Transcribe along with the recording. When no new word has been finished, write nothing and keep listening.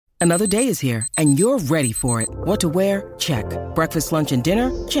Another day is here, and you're ready for it. What to wear? Check. Breakfast, lunch, and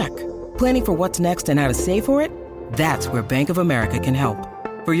dinner? Check. Planning for what's next and how to save for it? That's where Bank of America can help.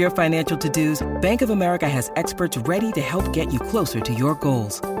 For your financial to-dos, Bank of America has experts ready to help get you closer to your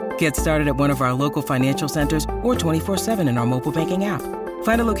goals. Get started at one of our local financial centers or 24/7 in our mobile banking app.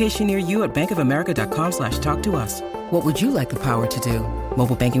 Find a location near you at bankofamerica.com/talktous. What would you like the power to do?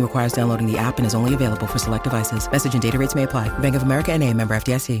 Mobile banking requires downloading the app and is only available for select devices. Message and data rates may apply. Bank of America N.A., member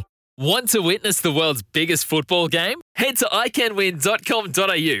FDIC. Want to witness the world's biggest football game? Head to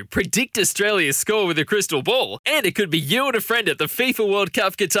iCanWin.com.au, predict Australia's score with a crystal ball, and it could be you and a friend at the FIFA World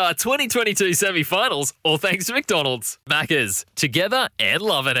Cup Qatar 2022 semi-finals, all thanks to McDonald's. Maccas, together and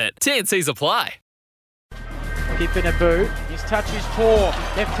loving it. TNCs apply. Kip in a boot. His touch is poor.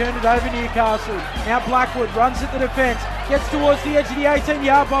 They've turned it over Newcastle. Now Blackwood runs at the defence. Gets towards the edge of the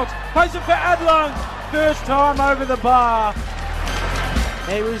 18-yard box. Plays it for Adlung. First time over the bar.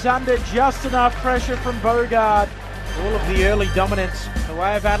 He was under just enough pressure from Bogard. All of the early dominance the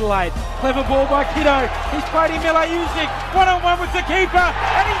way of Adelaide. Clever ball by Kiddo. He's played in Milayuzik. One-on-one with the keeper.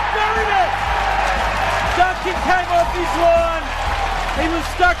 And he's buried it. Duncan came off his line. He was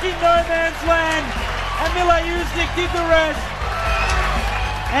stuck in no man's land. And Milayuzik did the rest.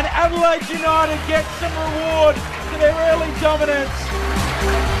 And Adelaide United gets some reward for their early dominance.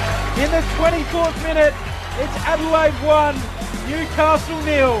 In the 24th minute, it's Adelaide 1, Newcastle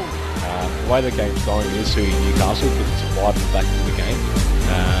 0. The way the game's going is suiting Newcastle because it's wide in the back of the game.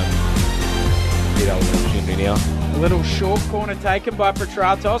 That was an opportunity now. A little short corner taken by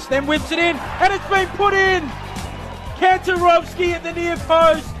Petratos, then whips it in, and it's been put in. Kantarovski at the near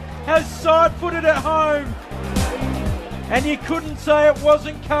post has side-footed at home. And you couldn't say it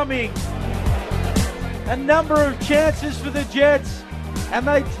wasn't coming. A number of chances for the Jets, and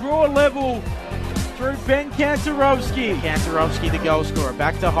they draw level through Ben Kantarovski. Kantarovski, the goal scorer,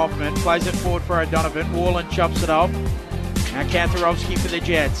 back to Hoffman, plays it forward for O'Donovan. Wallen chops it off. Now Kantarovski for the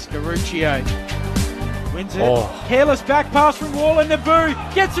Jets. Garuccio wins it. Careless back pass from Wallen. Naboo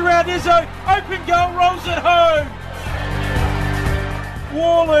gets around Izzo. Open goal, rolls it home.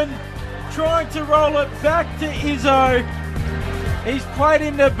 Wallen trying to roll it back to Izzo. He's played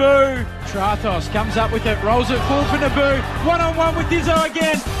in Naboo. Tratos comes up with it, rolls it full for Naboo. One-on-one with Izzo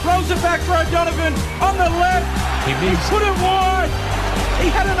again. Rolls it back for O'Donovan. On the left. He put it wide. He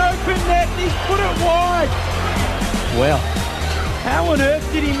had an open net and he's put it wide. Wow. How on earth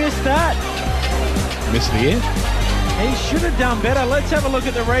did he miss that? Missed the air? He should have done better. Let's have a look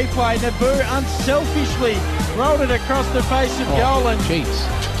at the replay. Naboo unselfishly rolled it across the face of goal and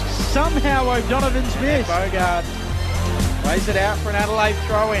somehow O'Donovan's missed. Bogard plays it out for an Adelaide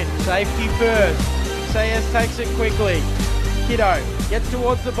throw-in. Safety first. Sayers takes it quickly. Kiddo gets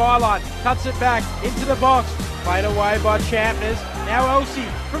towards the byline. Cuts it back into the box. Played away by Champness. Now Elsie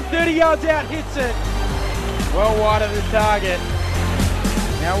from 30 yards out hits it. Well wide of the target.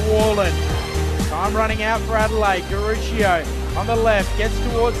 Now Wallen. Time running out for Adelaide. Garuccio on the left. Gets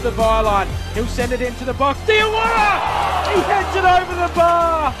towards the byline. He'll send it into the box. Diawara! He heads it over the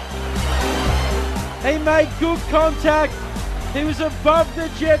bar. He made good contact. He was above the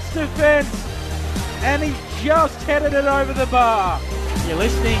Jets' defence. And he just headed it over the bar. You're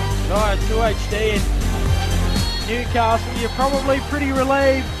listening via 2HD in Newcastle. You're probably pretty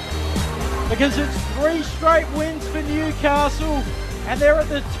relieved because it's 3 straight wins for Newcastle and they're at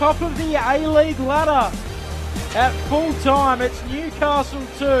the top of the A-League ladder. At full time, it's Newcastle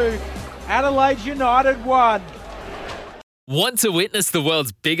 2, Adelaide United 1. Want to witness the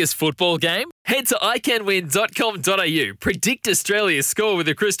world's biggest football game? Head to iCanWin.com.au, predict Australia's score with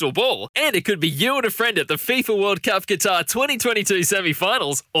a crystal ball, and it could be you and a friend at the FIFA World Cup Qatar 2022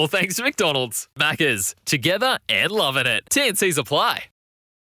 semi-finals, all thanks to McDonald's. Maccas, together and loving it. TNCs apply.